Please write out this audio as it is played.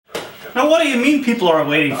Now what do you mean people are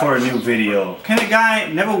waiting for a new video? Can a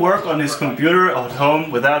guy never work on his computer at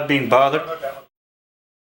home without being bothered?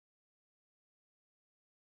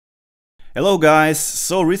 Hello guys,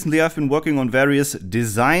 so recently I've been working on various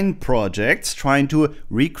design projects trying to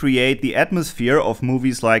recreate the atmosphere of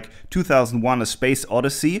movies like 2001: A Space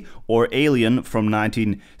Odyssey or Alien from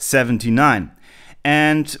 1979.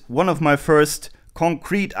 And one of my first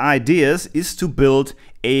concrete ideas is to build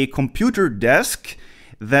a computer desk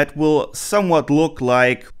that will somewhat look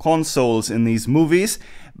like consoles in these movies,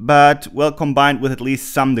 but well combined with at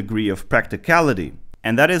least some degree of practicality.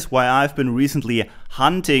 And that is why I've been recently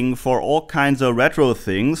hunting for all kinds of retro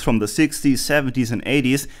things from the 60s, 70s and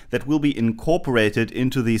 80s that will be incorporated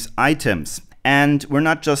into these items. And we're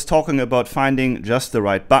not just talking about finding just the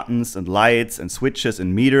right buttons and lights and switches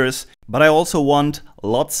and meters, but I also want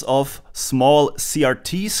lots of small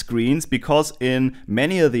CRT screens, because in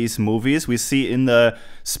many of these movies we see in the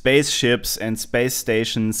spaceships and space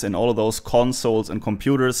stations and all of those consoles and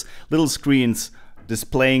computers little screens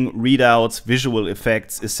displaying readouts, visual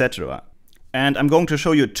effects, etc. And I'm going to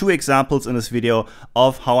show you two examples in this video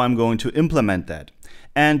of how I'm going to implement that.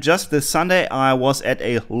 And just this Sunday I was at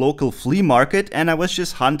a local flea market and I was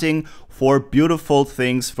just hunting for beautiful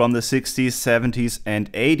things from the 60s, 70s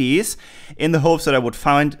and 80s in the hopes that I would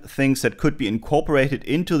find things that could be incorporated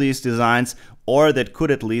into these designs, or that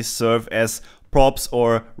could at least serve as props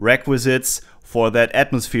or requisites for that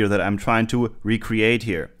atmosphere that I'm trying to recreate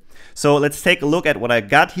here. So let's take a look at what I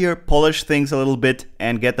got here, polish things a little bit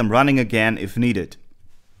and get them running again if needed.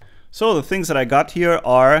 So the things that I got here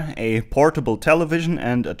are a portable television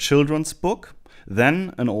and a children's book,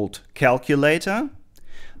 then an old calculator,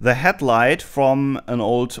 the headlight from an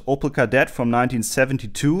old Opel Kadett from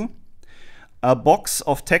 1972, a box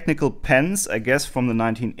of technical pens, I guess from the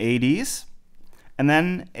 1980s, and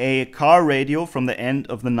then a car radio from the end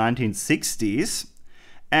of the 1960s.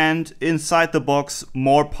 And inside the box,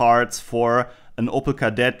 more parts for an Opel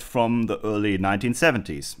Kadett from the early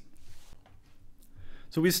 1970s.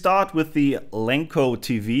 So we start with the Lenco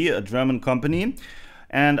TV, a German company,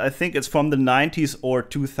 and I think it's from the 90s or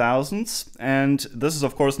 2000s. And this is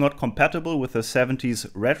of course not compatible with the 70s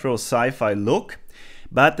retro sci-fi look,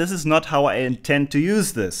 but this is not how I intend to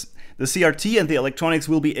use this. The CRT and the electronics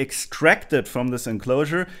will be extracted from this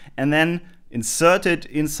enclosure and then inserted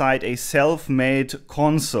inside a self-made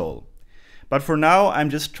console. But for now I'm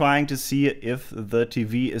just trying to see if the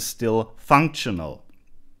TV is still functional.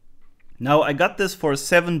 Now I got this for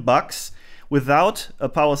 $7 without a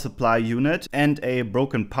power supply unit and a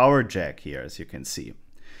broken power jack here, as you can see.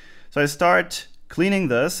 So I start cleaning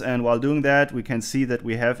this, and while doing that we can see that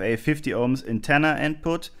we have a 50 ohms antenna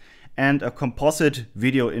input and a composite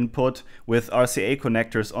video input with RCA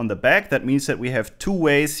connectors on the back. That means that we have two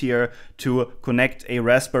ways here to connect a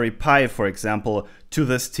Raspberry Pi, for example, to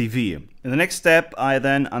this TV. In the next step, I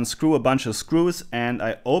then unscrew a bunch of screws and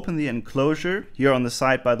I open the enclosure. Here on the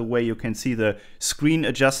side, by the way, you can see the screen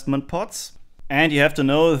adjustment pots. And you have to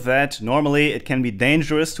know that normally it can be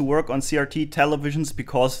dangerous to work on CRT televisions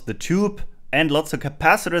because the tube and lots of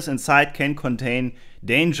capacitors inside can contain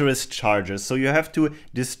dangerous charges. So you have to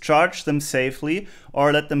discharge them safely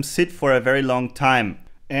or let them sit for a very long time.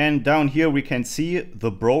 And down here we can see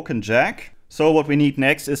the broken jack. So what we need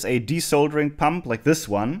next is a desoldering pump like this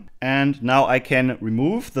one. And now I can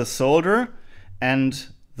remove the solder and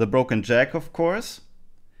the broken jack, of course.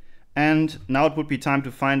 And now it would be time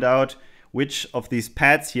to find out which of these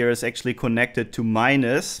pads here is actually connected to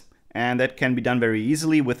minus. And that can be done very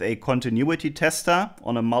easily with a continuity tester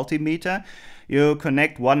on a multimeter. You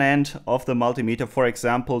connect one end of the multimeter, for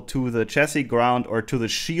example, to the chassis ground or to the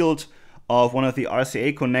shield of one of the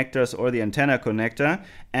RCA connectors or the antenna connector,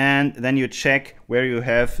 and then you check where you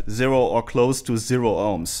have 0 or close to 0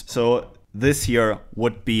 ohms. So this here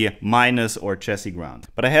would be minus or chassis ground.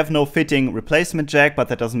 But I have no fitting replacement jack, but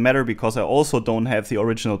that doesn't matter because I also don't have the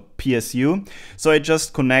original PSU. So I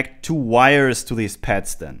just connect two wires to these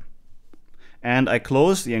pads then. And I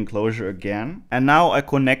close the enclosure again. And now I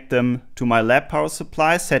connect them to my lab power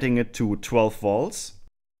supply, setting it to 12 volts.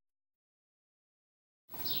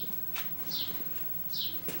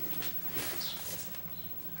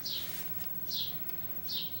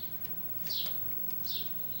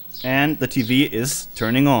 And the TV is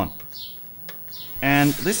turning on.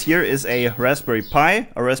 And this here is a Raspberry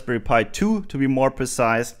Pi 2 to be more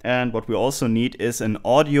precise. And what we also need is an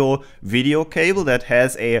audio video cable that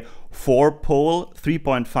has a 4-pole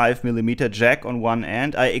 3.5mm jack on one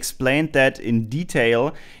end. I explained that in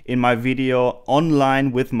detail in my video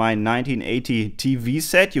Online with my 1980 TV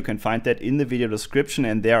set. You can find that in the video description,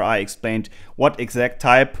 and there I explained what exact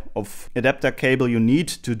type of adapter cable you need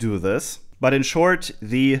to do this. But in short,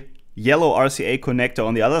 the yellow RCA connector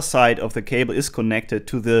on the other side of the cable is connected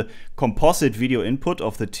to the composite video input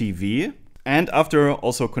of the TV. And after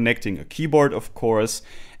also connecting a keyboard, of course,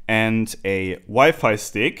 and a Wi-Fi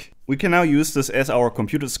stick, we can now use this as our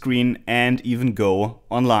computer screen and even go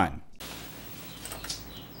online.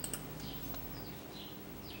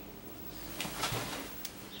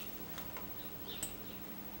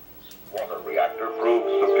 Water reactor proved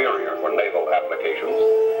superior for naval applications,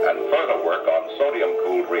 and further work on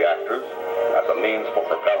sodium-cooled reactors as a means for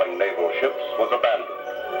propelling naval ships was abandoned.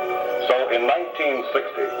 So in 1960,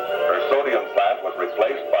 her sodium plant was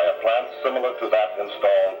replaced by a plant similar to that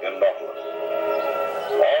installed in Nautilus.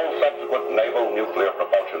 All subsequent naval nuclear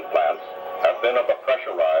propulsion plants have been of the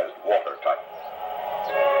pressurized water type.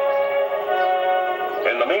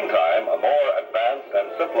 In the meantime, a more advanced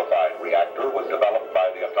and simplified reactor was developed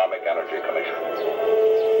by the Atomic Energy Commission.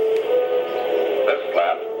 This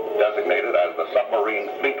plant, designated as the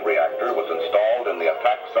Submarine Fleet Reactor, was installed in the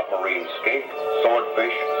attack submarine Skate,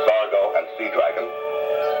 Swordfish, Sargo, and Sea Dragon,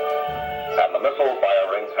 and the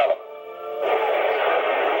missile-firing Halibut.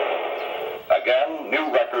 Again,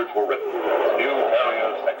 new records were written, new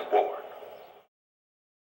areas explored.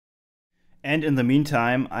 And in the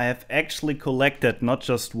meantime, I have actually collected not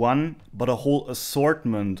just one, but a whole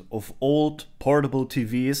assortment of old portable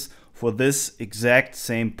TVs for this exact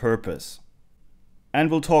same purpose.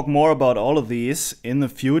 And we'll talk more about all of these in the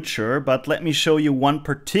future, but let me show you one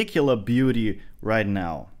particular beauty right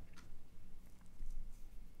now.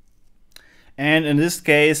 And in this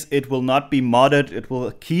case, it will not be modded, it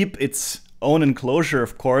will keep its own enclosure,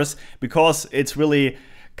 of course, because it's really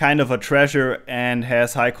kind of a treasure and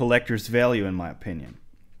has high collector's value in my opinion.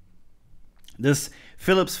 This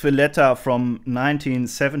Philips Filetta from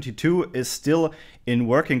 1972 is still in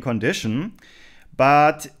working condition,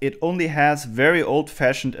 but it only has very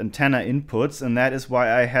old-fashioned antenna inputs, and that is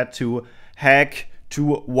why I had to hack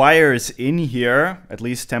 2 wires in here, at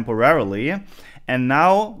least temporarily. And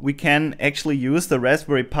now we can actually use the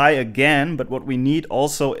Raspberry Pi again, but what we need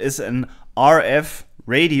also is an RF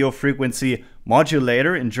radio frequency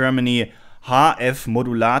modulator, in Germany HF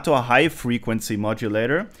Modulator, high frequency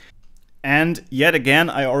modulator. And yet again,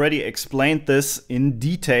 I already explained this in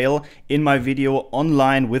detail in my video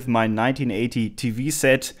Online with my 1980 TV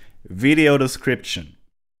set, video description.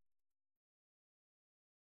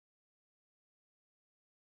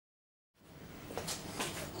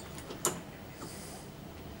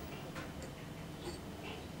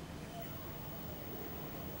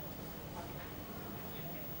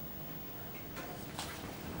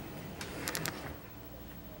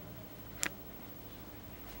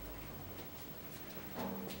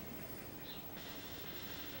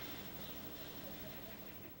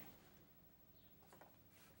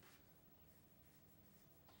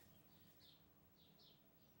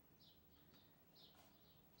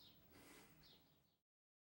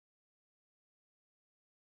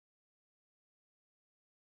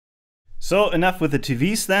 So enough with the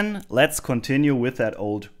TVs then, let's continue with that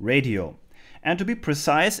old radio. And to be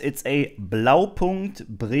precise, it's a Blaupunkt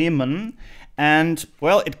Bremen, and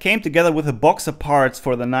well, it came together with a box of parts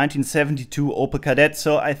for the 1972 Opel Kadett,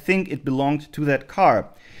 so I think it belonged to that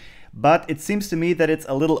car. But it seems to me that it's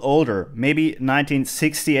a little older, maybe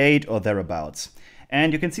 1968 or thereabouts.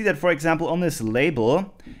 And you can see that, for example, on this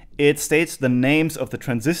label, it states the names of the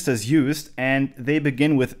transistors used, and they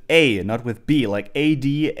begin with A, not with B, like AD,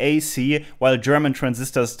 AC, while German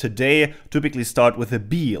transistors today typically start with a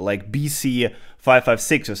B, like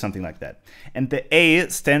BC556 or something like that. And the A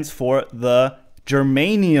stands for the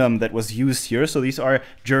germanium that was used here, so these are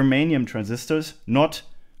germanium transistors, not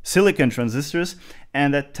silicon transistors,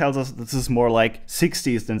 and that tells us this is more like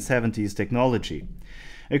 60s than 70s technology.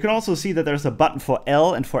 You can also see that there's a button for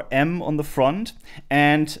L and for M on the front,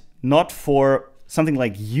 and not for something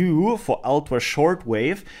like U for ultra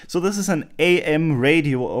shortwave. So this is an AM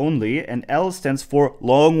radio only, and L stands for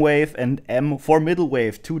long wave and M for middle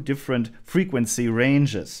wave, 2 different frequency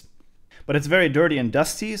ranges. But it's very dirty and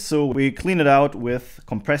dusty, so we clean it out with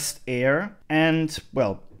compressed air, and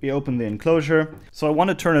well, we open the enclosure. So I want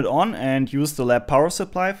to turn it on and use the lab power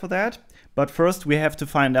supply for that. But first we have to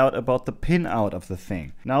find out about the pinout of the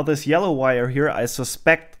thing. Now this yellow wire here I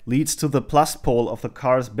suspect leads to the plus pole of the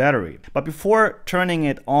car's battery. But before turning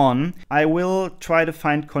it on, I will try to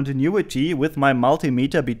find continuity with my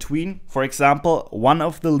multimeter between, for example, one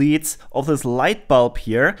of the leads of this light bulb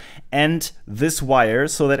here and this wire,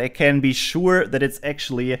 so that I can be sure that it's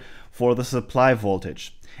actually for the supply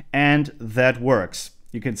voltage. And that works.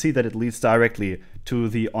 You can see that it leads directly to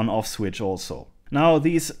the on-off switch also. Now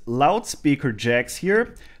these loudspeaker jacks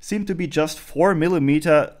here seem to be just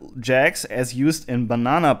 4mm jacks as used in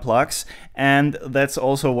banana plugs, and that's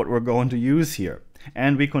also what we're going to use here.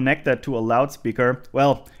 And we connect that to a loudspeaker.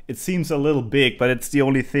 Well, it seems a little big, but it's the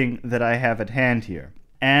only thing that I have at hand here.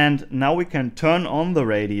 And now we can turn on the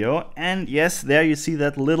radio, and yes, there you see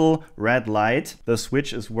that little red light. The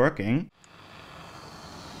switch is working.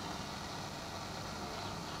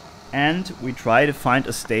 And we try to find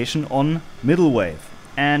a station on middle wave.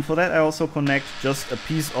 And for that I also connect just a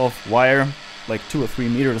piece of wire, like 2 or 3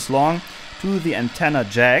 meters long, to the antenna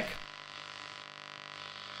jack.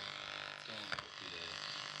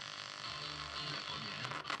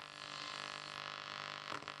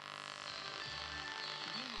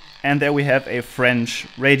 And there we have a French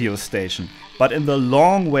radio station. But in the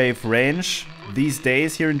long wave range, these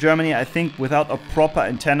days here in Germany, I think without a proper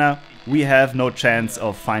antenna, we have no chance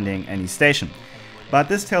of finding any station. But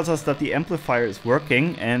this tells us that the amplifier is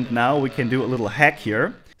working, and now we can do a little hack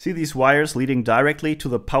here. See these wires leading directly to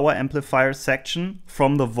the power amplifier section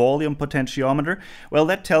from the volume potentiometer? Well,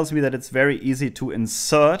 that tells me that it's very easy to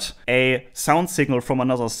insert a sound signal from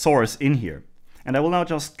another source in here. And I will now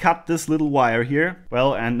just cut this little wire here.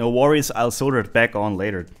 Well, and no worries, I'll solder it back on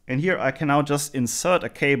later. And here I can now just insert a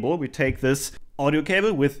cable. We take this audio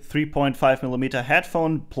cable with 3.5mm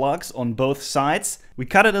headphone plugs on both sides. We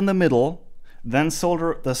cut it in the middle, then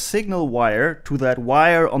solder the signal wire to that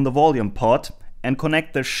wire on the volume pot and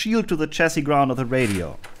connect the shield to the chassis ground of the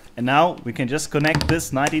radio. And now we can just connect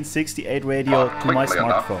this 1968 radio to my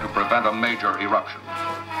smartphone. To prevent a major eruption.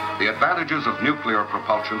 The advantages of nuclear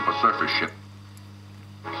propulsion for surface ships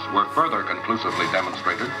were further conclusively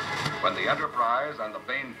demonstrated when the Enterprise and the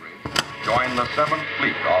Bainbridge joined the 7th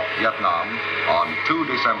Fleet off Vietnam on 2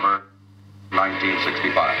 December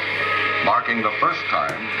 1965, marking the first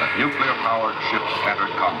time that nuclear-powered ships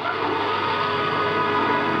entered combat.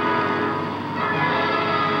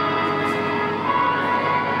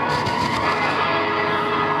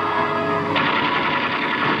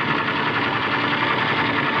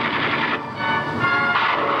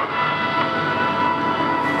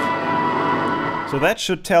 So that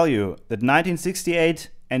should tell you that 1968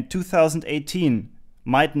 and 2018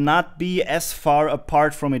 might not be as far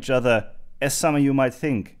apart from each other as some of you might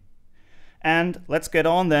think. And let's get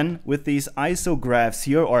on then with these isographs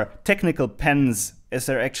here, or technical pens as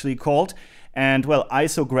they're actually called. And well,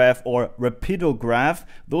 isograph or rapidograph,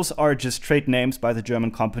 those are just trade names by the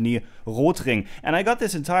German company Rotring. And I got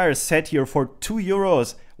this entire set here for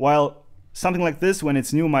 €2, while something like this when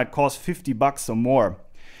it's new might cost 50 bucks or more.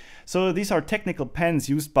 So these are technical pens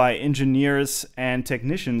used by engineers and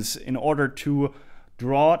technicians in order to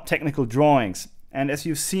draw technical drawings. And as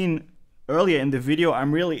you've seen earlier in the video,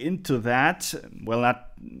 I'm really into that. Well,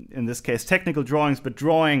 not in this case technical drawings, but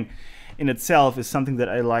drawing in itself is something that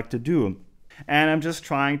I like to do. And I'm just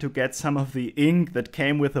trying to get some of the ink that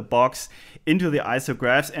came with the box into the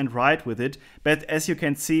isographs and write with it. But as you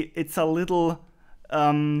can see, it's a little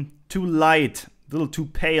too light, a little too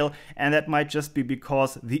pale, and that might just be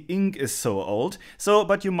because the ink is so old.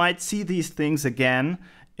 But you might see these things again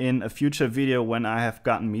in a future video when I have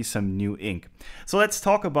gotten me some new ink. So let's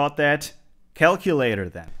talk about that calculator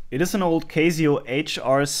then. It is an old Casio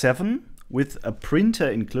HR7 with a printer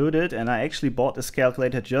included, and I actually bought this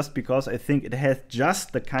calculator just because I think it has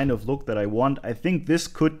just the kind of look that I want. I think this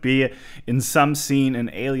could be in some scene in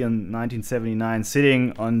Alien 1979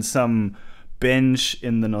 sitting on some bench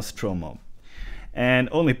in the Nostromo. And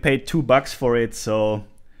only paid $2 for it, so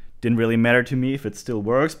didn't really matter to me if it still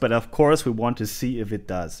works, but of course we want to see if it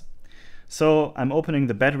does. So I'm opening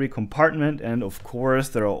the battery compartment, and of course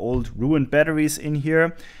there are old ruined batteries in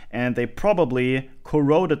here, and they probably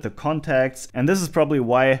corroded the contacts, and this is probably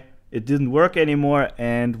why it didn't work anymore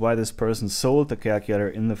and why this person sold the calculator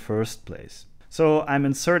in the first place. So I'm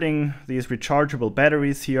inserting these rechargeable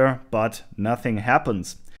batteries here, but nothing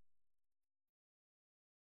happens.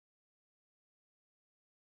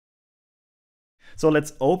 So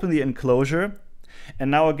let's open the enclosure,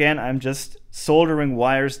 and now again I'm just soldering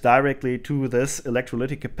wires directly to this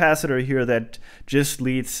electrolytic capacitor here that just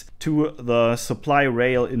leads to the supply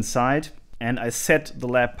rail inside. And I set the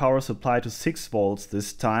lab power supply to 6 volts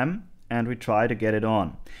this time, and we try to get it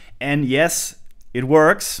on. And yes, it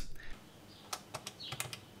works.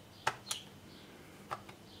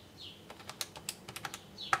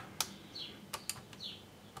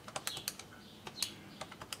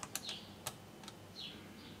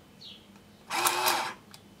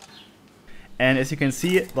 And as you can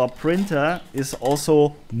see, the printer is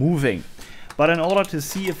also moving. But in order to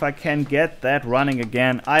see if I can get that running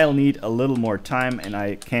again, I'll need a little more time, and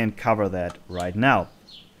I can't cover that right now.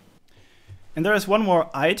 And there is one more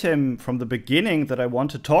item from the beginning that I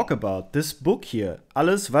want to talk about. This book here,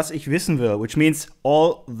 Alles, was ich wissen will, which means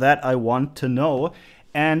all that I want to know.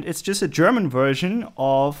 And it's just a German version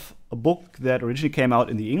of a book that originally came out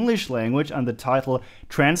in the English language under the title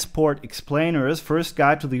Transport Explainers, First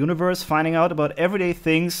Guide to the Universe, finding out about everyday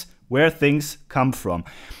things, where things come from.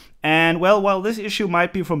 And well, while this issue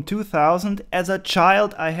might be from 2000, as a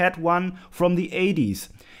child I had one from the 80s.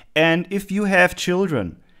 And if you have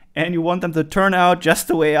children and you want them to turn out just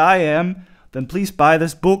the way I am, then please buy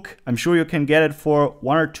this book. I'm sure you can get it for $1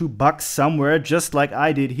 or $2 somewhere, just like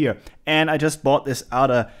I did here. And I just bought this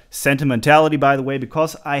out of sentimentality, by the way,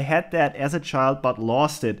 because I had that as a child but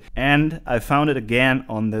lost it. And I found it again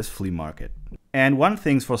on this flea market. And one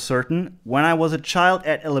thing's for certain, when I was a child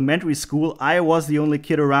at elementary school, I was the only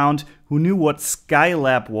kid around who knew what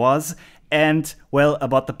Skylab was and, well,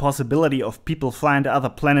 about the possibility of people flying to other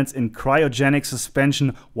planets in cryogenic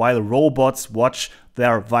suspension while robots watch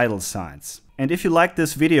their vital signs. And if you like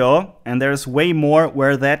this video, and there's way more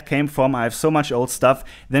where that came from, I have so much old stuff,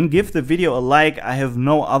 then give the video a like. I have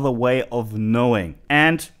no other way of knowing.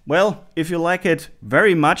 And, well, if you like it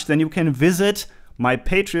very much, then you can visit my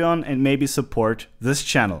Patreon and maybe support this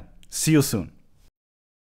channel. See you soon.